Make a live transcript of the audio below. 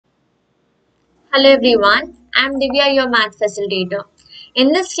Hello everyone, I am Divya, your math facilitator.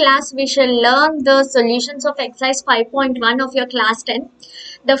 In this class, we shall learn the solutions of exercise 5.1 of your class 10.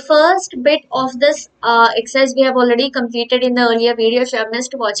 The first bit of this exercise we have already completed in the earlier video. If you have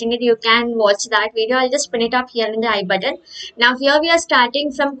missed watching it, you can watch that video. I'll just pin it up here in the I button. Now here we are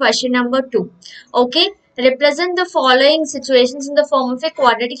starting from question number 2. Okay. Represent the following situations in the form of a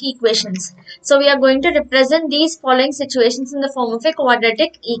quadratic equations. So we are going to represent these following situations in the form of a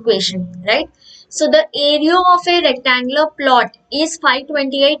quadratic equation, right? So the area of a rectangular plot is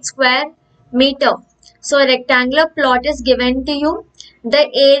 528 square meter. So a rectangular plot is given to you. The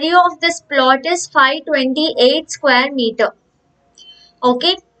area of this plot is 528 square meter.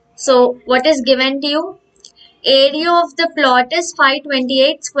 Okay. So what is given to you? Area of the plot is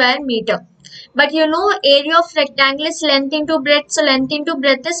 528 square meter. But you know area of rectangle is length into breadth. So length into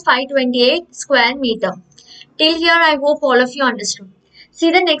breadth is 528 square meter. Till here I hope all of you understood.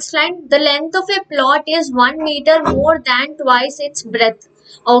 See the next line. The length of a plot is 1 meter more than twice its breadth.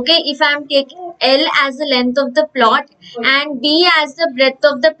 Okay, if I am taking L as the length of the plot and B as the breadth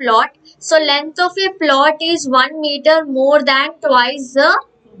of the plot. So length of a plot is 1 meter more than twice the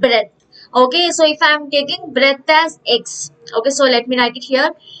breadth. Okay, so if I am taking breadth as x, okay, so let me write it here.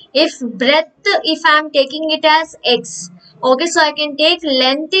 If I am taking it as x, okay, so I can take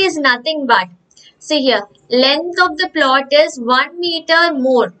length is nothing but, see here, length of the plot is 1 meter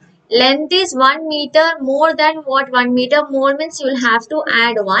more. Length is 1 meter more than what? 1 meter more means you will have to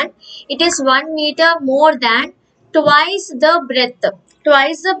add 1. It is 1 meter more than twice the breadth.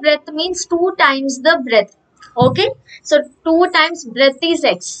 Twice the breadth means 2 times the breadth. Okay, so 2 times breadth is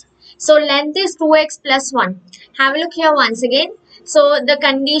x. So length is 2x plus 1. Have a look here once again. So the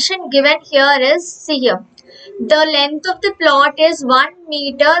condition given here is, see here, the length of the plot is 1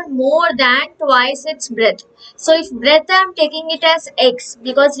 meter more than twice its breadth. So if breadth I am taking it as x,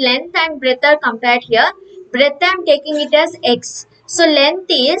 because length and breadth are compared here, breadth I am taking it as x. So length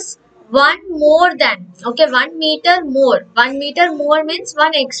is 1 more than, okay, 1 meter more. 1 meter more means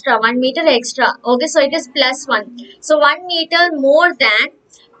 1 extra, 1 meter extra. Okay, so it is plus 1. So 1 meter more than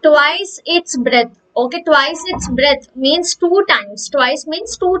twice its breadth. Okay, twice its breadth means 2 times. Twice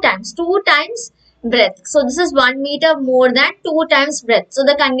means 2 times. 2 times breadth. So this is 1 meter more than 2 times breadth. So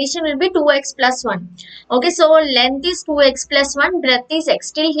the condition will be 2x plus 1. Okay, so length is 2x plus 1, breadth is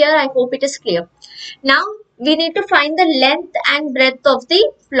x. Till here I hope it is clear. Now we need to find the length and breadth of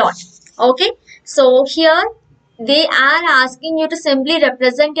the plot. Okay, so here they are asking you to simply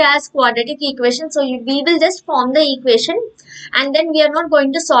represent it as quadratic equation. So we will just form the equation and then we are not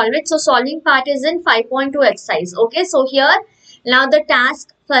going to solve it. So solving part is in 5.2 exercise. Okay, so here now the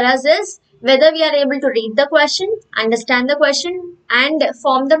task for us is whether we are able to read the question, understand the question and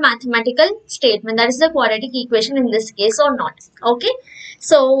form the mathematical statement, that is the quadratic equation in this case, or not. Okay,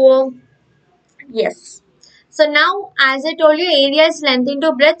 so yes. So now as I told you, area is length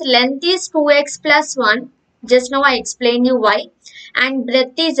into breadth. Length is 2x plus 1. Just now I explained you why. And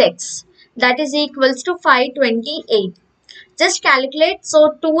breadth is x. That is equals to 528. Just calculate.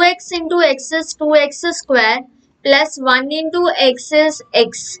 So 2x into x is 2x square plus 1 into x is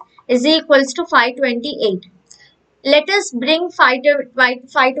x is equals to 528. Let us bring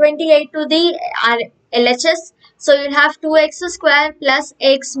 528 to the LHS. So you'll have 2x square plus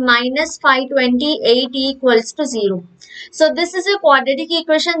x minus 528 equals to 0. So this is a quadratic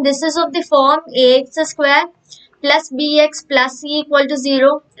equation. This is of the form ax square plus bx plus c equal to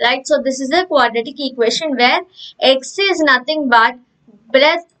 0. Right. So this is a quadratic equation where x is nothing but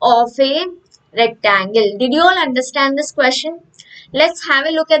breadth of a rectangle. Did you all understand this question? Let's have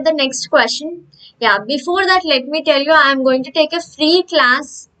a look at the next question. Yeah, before that, let me tell you, I am going to take a free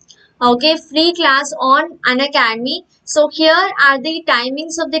class. Okay, free class on Unacademy. So here are the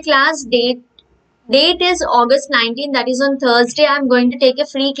timings of the class. Date is August 19, that is on Thursday. I am going to take a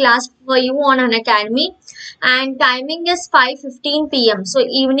free class for you on Unacademy. And timing is 5:15 p.m. So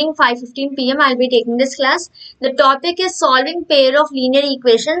evening 5:15 p.m. I'll be taking this class. The topic is solving pair of linear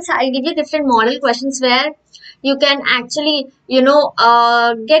equations. I'll give you different model questions where you can actually,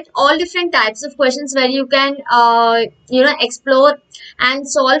 get all different types of questions where you can, explore and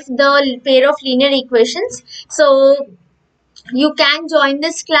solve the pair of linear equations. So you can join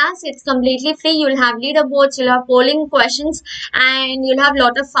this class. It's completely free. You'll have leaderboards, you'll have polling questions, and you'll have a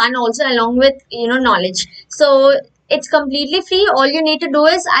lot of fun also along with, knowledge. So it's completely free. All you need to do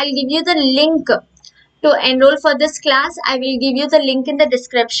is I'll give you the link to enroll for this class. I will give you the link in the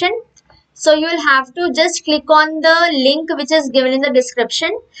description. So you will have to just click on the link which is given in the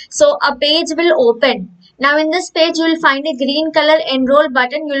description. So a page will open. Now in this page you will find a green color enroll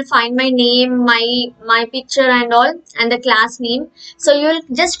button. You will find my name, my picture and all, and the class name. So you will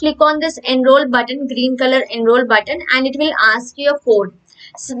just click on this enroll button, green color enroll button, and it will ask you a code.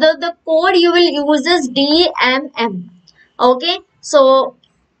 So the code you will use is DMM. Okay, so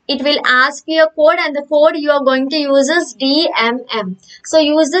it will ask you a code, and the code you are going to use is DMM. So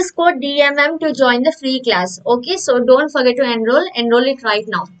use this code DMM to join the free class. Okay, so don't forget to enroll it right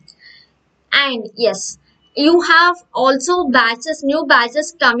now. And yes, you have also batches, new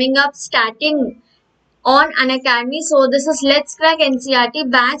batches coming up starting on an academy. So this is Let's Crack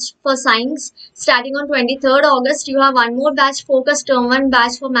NCRT batch for science starting on 23rd August. You have one more batch, focus term 1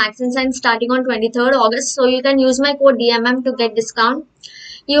 batch for maths and science starting on 23rd August. So you can use my code DMM to get discount.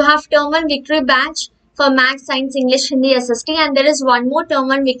 You have term 1 victory batch for maths, science, English, Hindi, SST, and there is one more term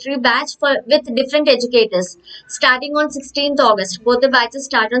 1 victory batch for with different educators starting on 16th August. Both the batches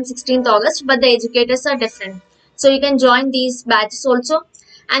start on 16th August, but the educators are different. So you can join these batches also.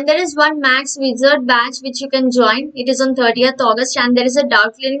 And there is one Max Wizard batch which you can join. It is on 30th August, and there is a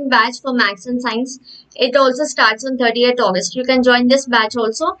doubt clearing batch for maths and science. It also starts on 30th August. You can join this batch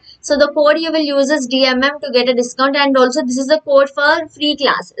also. So the code you will use is DMM to get a discount, and also this is the code for free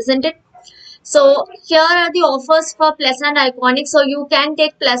class, isn't it? So here are the offers for Plus and Iconic. So you can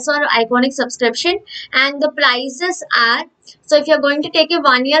take Plus or Iconic subscription, and the prices are, so if you are going to take a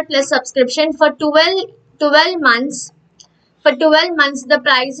 1 year plus subscription for 12 months, for 12 months, the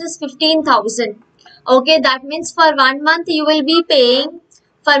price is 15,000. Okay, that means for 1 month you will be paying,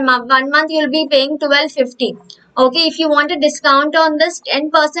 for 1 month you will be paying 1250. Okay, if you want a discount on this,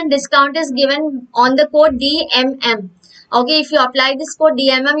 10% discount is given on the code DMM. Okay, if you apply this code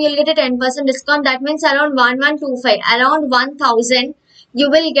DMM, you will get a 10% discount. That means around 1125, around 1000. You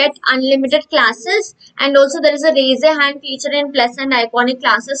will get unlimited classes, and also there is a raise a hand feature in Plus and Iconic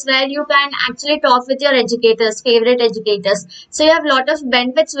classes where you can actually talk with your educators, favorite educators. So you have lot of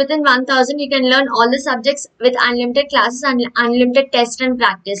benefits. Within 1000 you can learn all the subjects with unlimited classes and unlimited test and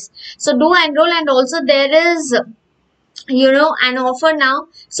practice. So do enroll, and also there is an offer now.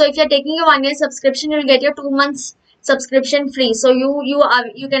 So if you're taking a 1 year subscription, you'll get your 2 months subscription free. So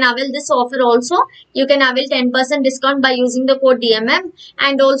you can avail this offer also. You can avail 10% discount by using the code DMM,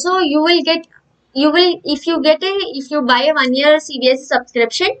 and also if you buy a 1 year CBSE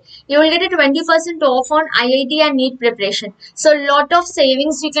subscription, you will get a 20% off on IIT and NEET preparation. So lot of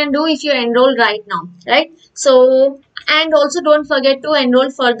savings you can do if you enroll right now, right? So, and also don't forget to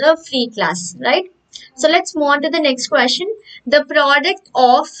enroll for the free class, right? So let's move on to the next question. The product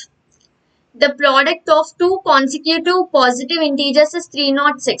of two consecutive positive integers is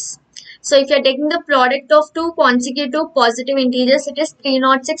 306. So if you are taking the product of two consecutive positive integers, it is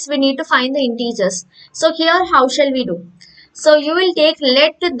 306. We need to find the integers. So here how shall we do? So you will take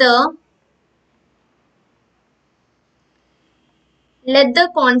let the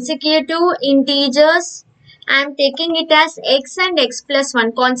consecutive integers, I am taking it as x and x plus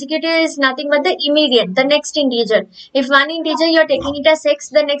 1. Consecutive is nothing but the immediate, the next integer. If one integer you are taking it as x,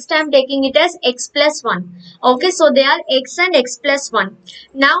 the next I am taking it as x plus 1. Okay, so they are x and x plus 1.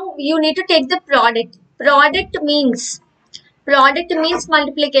 Now you need to take the product. Product means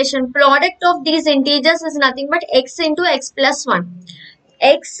multiplication. Product of these integers is nothing but x into x plus 1.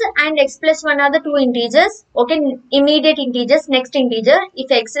 X and x plus 1 are the two integers. Okay, immediate integers, next integer.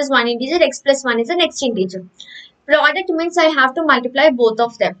 If x is one integer, x plus 1 is the next integer. Product means I have to multiply both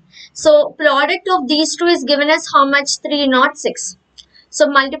of them. So product of these two is given as how much? 306. So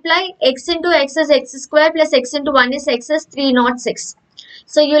multiply x into x is x square plus x into 1 is x is 306.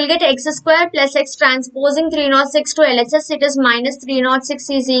 So you will get x square plus x transposing 306 to LHS. It is minus 306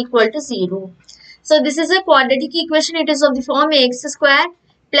 is equal to 0. So this is a quadratic equation. It is of the form x square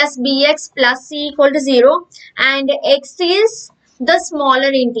plus bx plus c equal to 0, and x is the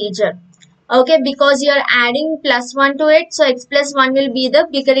smaller integer. Okay, because you are adding plus 1 to it. So x plus 1 will be the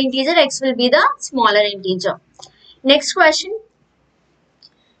bigger integer, x will be the smaller integer. Next question.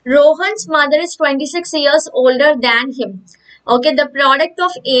 Rohan's mother is 26 years older than him. Okay, the product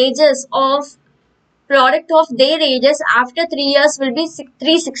of their ages after 3 years will be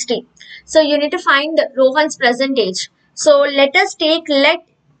 360. So you need to find Rohan's present age. So let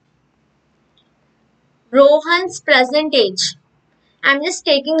Rohan's present age. I'm just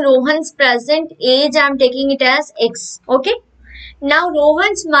taking Rohan's present age. I'm taking it as x. Okay. Now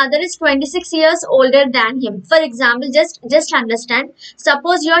Rohan's mother is 26 years older than him. For example, just understand.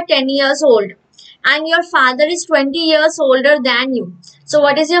 Suppose you are 10 years old and your father is 20 years older than you. So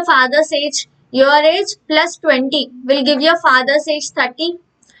what is your father's age? Your age plus 20 will give your father's age 30.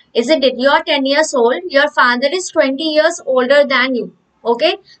 Isn't it? You are 10 years old. Your father is 20 years older than you.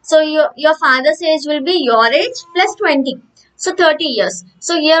 Okay, so your father's age will be your age plus 20. So 30 years.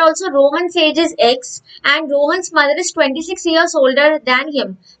 So here also Rohan's age is X and Rohan's mother is 26 years older than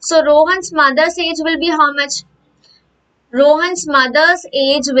him. So Rohan's mother's age will be how much? Rohan's mother's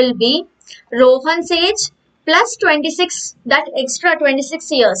age will be Rohan's age plus 26, that extra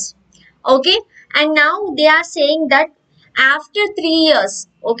 26 years. Okay, and now they are saying that after 3 years,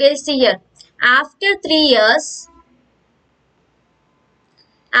 okay, see here, after 3 years,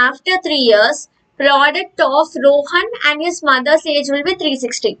 after 3 years, product of Rohan and his mother's age will be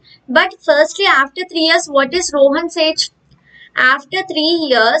 360. But firstly, after 3 years, what is Rohan's age? After 3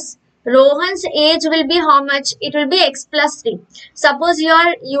 years, Rohan's age will be how much? It will be x plus 3. Suppose you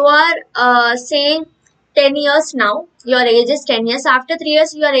are say 10 years now. Your age is 10 years. After 3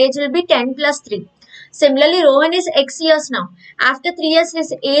 years, your age will be 10 plus 3. Similarly, Rohan is x years now. After 3 years,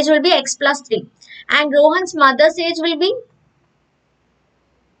 his age will be x plus 3. And Rohan's mother's age will be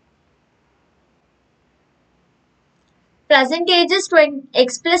present age is 20,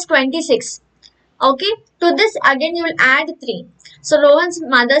 x plus 26. Okay, to this again you will add 3. So Rohan's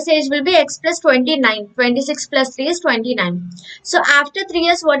mother's age will be x plus 29. 26 plus 3 is 29. So after 3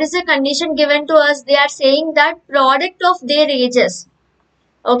 years, what is the condition given to us? They are saying that product of their ages.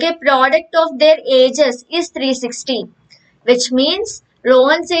 Okay, product of their ages is 360. Which means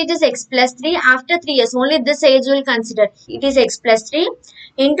Rohan's age is x plus 3. After 3 years, only this age will consider. It is x plus 3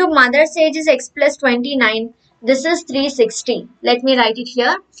 into mother's age is x plus 29. This is 360. Let me write it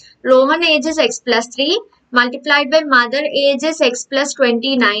here. Rohan age is x plus 3 multiplied by mother age is x plus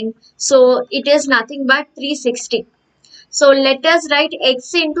 29. So it is nothing but 360. So let us write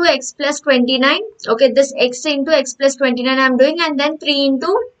x into x plus 29. Okay, this x into x plus 29 I am doing, and then 3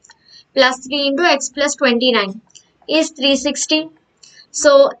 into plus 3 into x plus 29 is 360.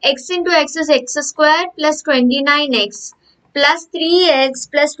 So x into x is x square plus 29x plus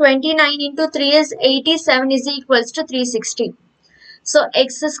 3x plus 29 into 3 is 87 is equals to 360. So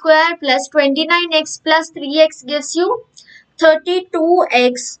x square plus 29x plus 3x gives you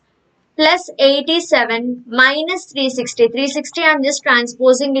 32x plus 87 minus 360. 360 I am just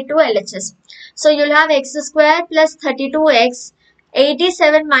transposing it to LHS. So you'll have x square plus 32x.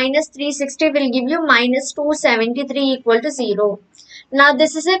 87 minus 360 will give you minus 273 equal to 0. Now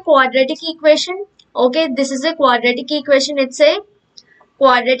this is a quadratic equation. Okay, this is a quadratic equation. It's a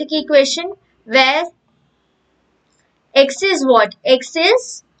quadratic equation where x is what? X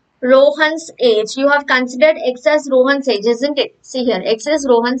is Rohan's age. You have considered x as Rohan's age, isn't it? See here, x is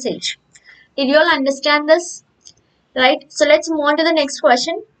Rohan's age. Did you all understand this? Right? So let's move on to the next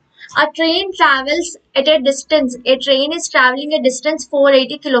question. A train travels at a distance. A train is traveling a distance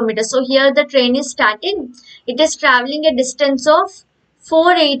 480 kilometers. So here the train is starting. It is traveling a distance of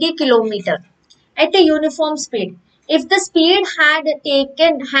 480 kilometers at a uniform speed. If the speed had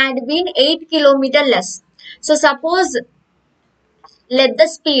been 8 kilometer less. So suppose let the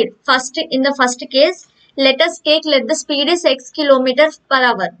speed first in the first case, let the speed is x kilometers per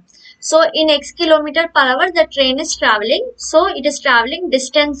hour. So in x kilometer per hour the train is traveling, so it is traveling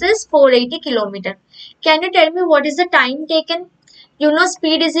distance is 480 kilometer. Can you tell me what is the time taken? You know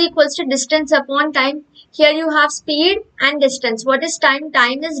speed is equals to distance upon time. Here you have speed and distance. What is time?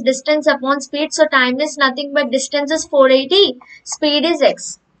 Time is distance upon speed. So time is nothing but distance is 480, speed is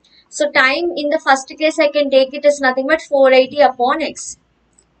x. So time in the first case I can take it as nothing but 480 upon x.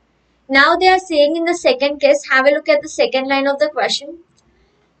 Now they are saying in the second case, have a look at the second line of the question.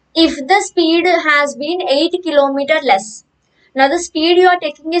 If the speed has been 8 kilometer less. Now the speed you are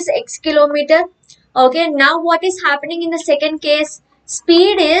taking is x kilometer. Okay, now what is happening in the second case?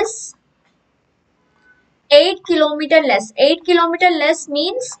 Speed is 8 kilometer less. 8 kilometer less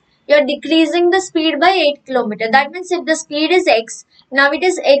means you are decreasing the speed by 8 kilometer. That means if the speed is x, now it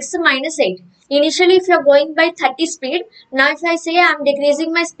is x minus 8. Initially if you are going by 30 speed, now if I say I am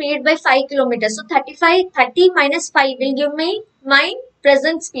decreasing my speed by 5 kilometers, so 30 minus 5 will give me my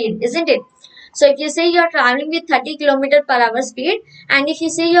present speed, isn't it? So if you say you are traveling with 30 kilometer per hour speed, and if you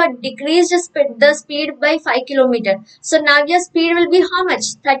say you are decreased the speed by 5 kilometer, so now your speed will be how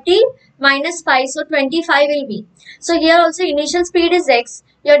much? 30 minus 5, so 25 will be. So here also initial speed is x,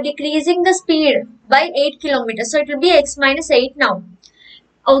 you are decreasing the speed by 8 kilometers, so it will be x minus 8 now.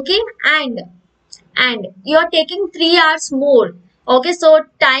 Okay, and you are taking 3 hours more. Okay, so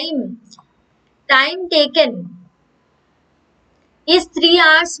time taken is 3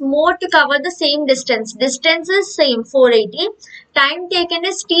 hours more to cover the same distance. Distance is same 480. Time taken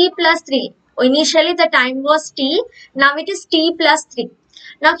is t plus 3. Initially the time was t. Now it is t plus 3.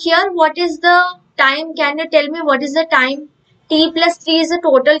 Now here what is the time? Can you tell me what is the time? T plus 3 is the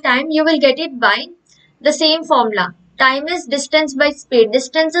total time. You will get it by the same formula. Time is distance by speed.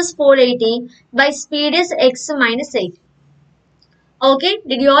 Distance is 480 by speed is x minus 8. Okay,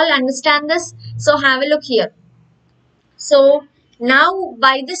 did you all understand this? So have a look here. So now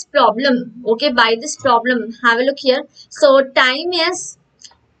by this problem, okay, by this problem, have a look here. So time is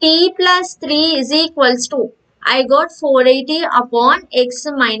t plus 3 is equals to, I got 480 upon x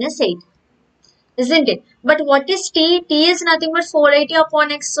minus 8, isn't it? But what is t? T is nothing but 480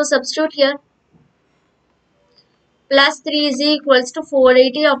 upon x. So substitute here. Plus 3 is equals to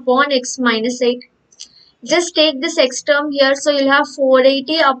 480 upon x minus 8. Just take this x term here. So you'll have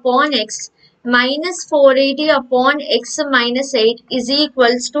 480 upon x minus 480 upon x minus 8 is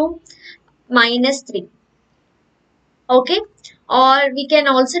equals to minus 3. Okay. Or we can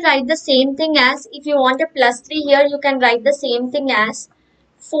also write the same thing as, if you want a plus 3 here, you can write the same thing as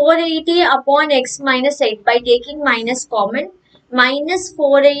 480 upon x minus 8 by taking minus common, minus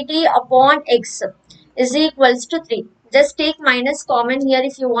 480 upon x is equals to 3. Just take minus common here.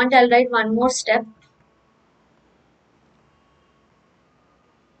 If you want, I'll write one more step.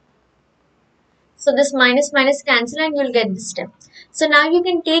 So this minus minus cancel and you'll get this step. So now you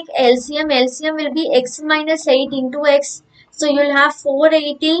can take LCM. LCM will be x minus 8 into x. So you'll have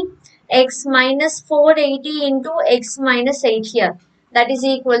 480 x minus 480 into x minus 8 here. That is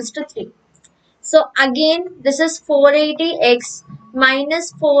equals to 3. So again, this is 480x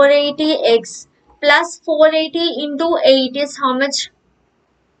minus 480x plus 480 into 8 is how much?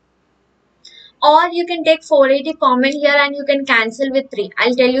 Or you can take 480 common here and you can cancel with 3.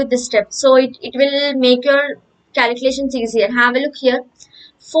 I'll tell you this step. So it will make your calculations easier. Have a look here.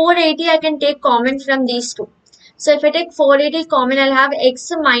 480 I can take common from these two. So if I take 480 common, I'll have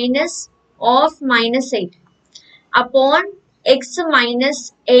x minus of minus 8 upon x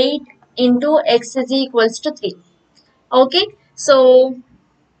minus 8 into x is equals to 3. Okay. So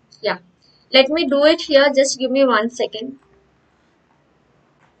yeah. Let me do it here. Just give me 1 second.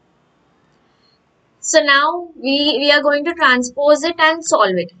 So now we are going to transpose it and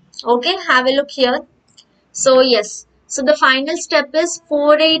solve it. Okay, have a look here. So yes, so the final step is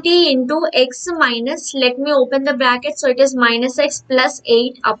 480 into x minus, let me open the bracket, so it is minus x plus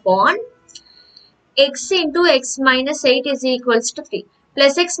 8 upon x into x minus 8 is equals to 3.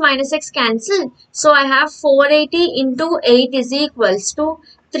 Plus x minus x cancel. So I have 480 into 8 is equals to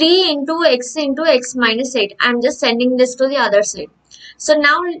 3 into x minus 8. I am just sending this to the other side. So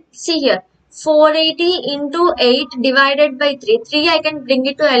now see here. 480 into 8 divided by 3. 3 I can bring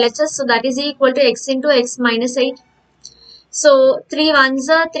it to LHS. So that is equal to x into x minus 8. So 3 ones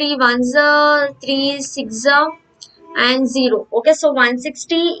are 3 ones are 3 6 are and 0. Okay, so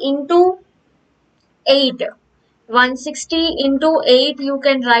 160 into 8. 160 into 8 you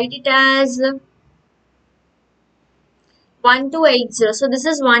can write it as 1280. So this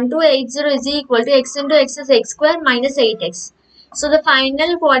is 1280 is equal to x into x is x square minus 8x. So the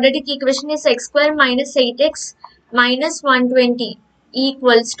final quadratic equation is x square minus 8x minus 120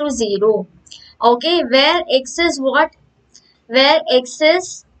 equals to 0. Okay, where x is what? Where x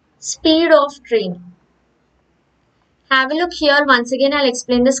is speed of train. Have a look here. Once again, I'll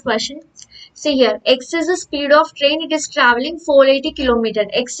explain this question. See here, x is the speed of train. It is traveling 480 km.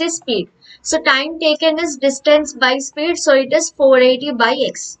 X is speed. So time taken is distance by speed. So it is 480 by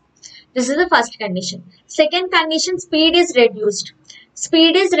x. This is the first condition. Second condition, speed is reduced.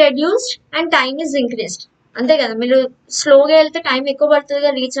 Speed is reduced and time is increased. అంతే కదా, మీరు స్లోగా వెళ్తే time ఎక్కువ పడుతుంది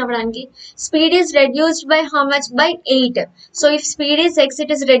కదా reach అవ్వడానికి. Speed is reduced by how much? By 8. So if speed is x, it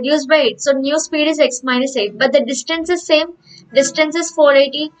is reduced by 8. So new speed is x minus 8. But the distance is same. Distance is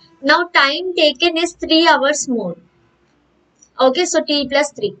 480. Now time taken is 3 hours more. Okay, so t plus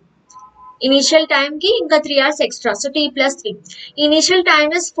 3. Initial time ki inka 3 hours extra. So t plus 3. Initial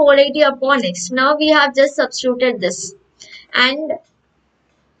time is 480 upon x. Now we have just substituted this. And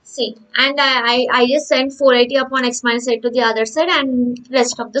see, and I just sent 480 upon x minus 8 to the other side and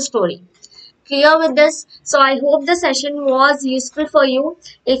rest of the story. Clear with this? So I hope the session was useful for you.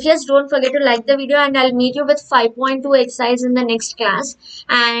 If yes, don't forget to like the video and I'll meet you with 5.2 exercise in the next class.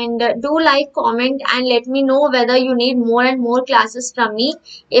 And do like, comment and let me know whether you need more and more classes from me.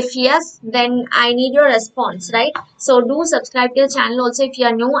 If yes, then I need your response, right? So do subscribe to the channel also if you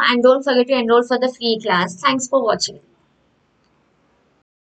are new and don't forget to enroll for the free class. Thanks for watching.